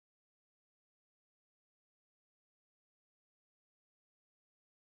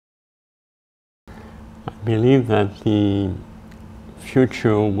believe that the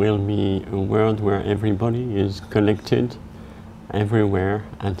future will be a world where everybody is connected everywhere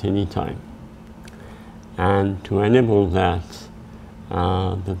at any time. And to enable that,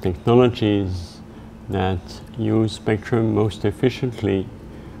 the technologies that use spectrum most efficiently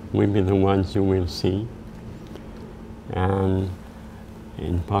will be the ones you will see. And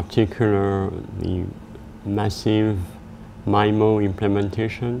in particular, the massive MIMO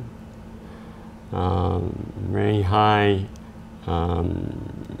implementation, very high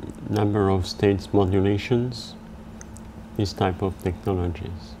number of states modulations, this type of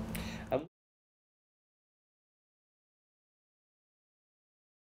technologies.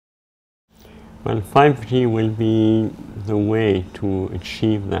 Well, 5G will be the way to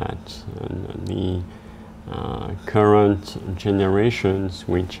achieve that. And the current generations,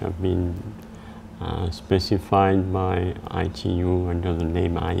 which have been specified by ITU under the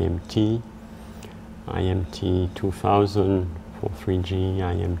name IMT, IMT 2000 for 3G,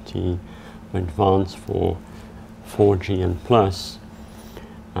 IMT Advanced for 4G and plus.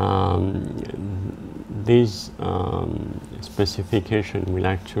 This specification will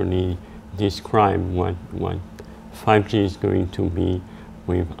actually describe what 5G is going to be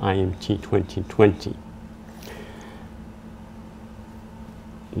with IMT 2020.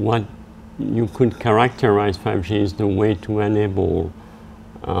 What you could characterize 5G is the way to enable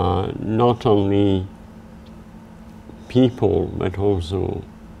not only people but also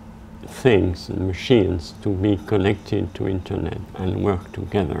things and machines to be connected to internet and work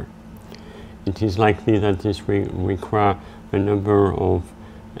together. It is likely that this will require a number of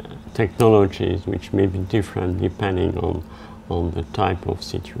technologies which may be different depending on the type of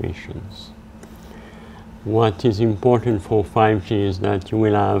situations. What is important for 5G is that you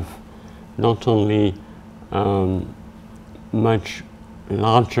will have not only much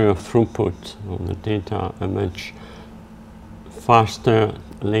larger throughput of the data, a much faster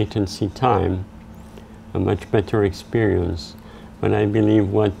latency time, a much better experience, but I believe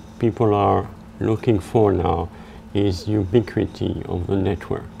what people are looking for now is ubiquity of the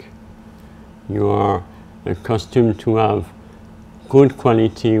network. You are accustomed to have good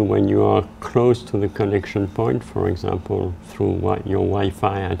quality when you are close to the connection point, for example, through your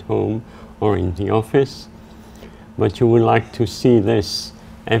Wi-Fi at home or in the office, but you would like to see this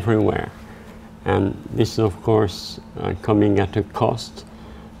everywhere. And this is, of course, coming at a cost,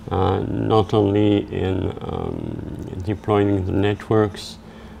 not only in deploying the networks,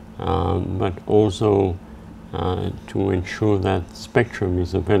 but also to ensure that spectrum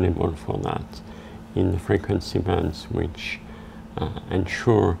is available for that in the frequency bands which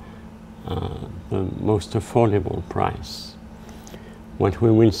ensure the most affordable price. What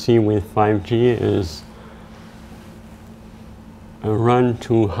we will see with 5G is a run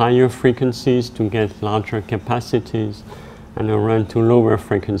to higher frequencies to get larger capacities and a run to lower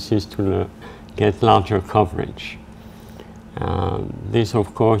frequencies to get larger coverage. This,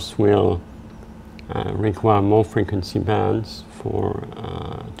 of course, will require more frequency bands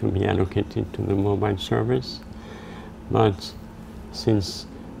to be allocated to the mobile service. But since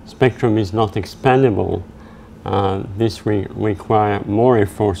spectrum is not expandable, this will require more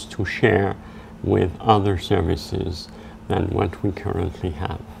efforts to share with other services than what we currently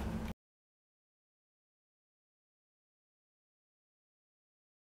have.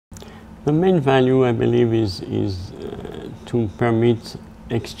 The main value, I believe, is to permit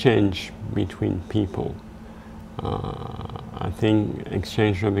exchange between people. I think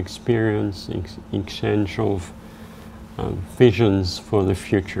exchange of experience, exchange of visions for the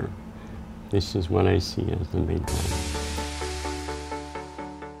future. This is what I see as the main value.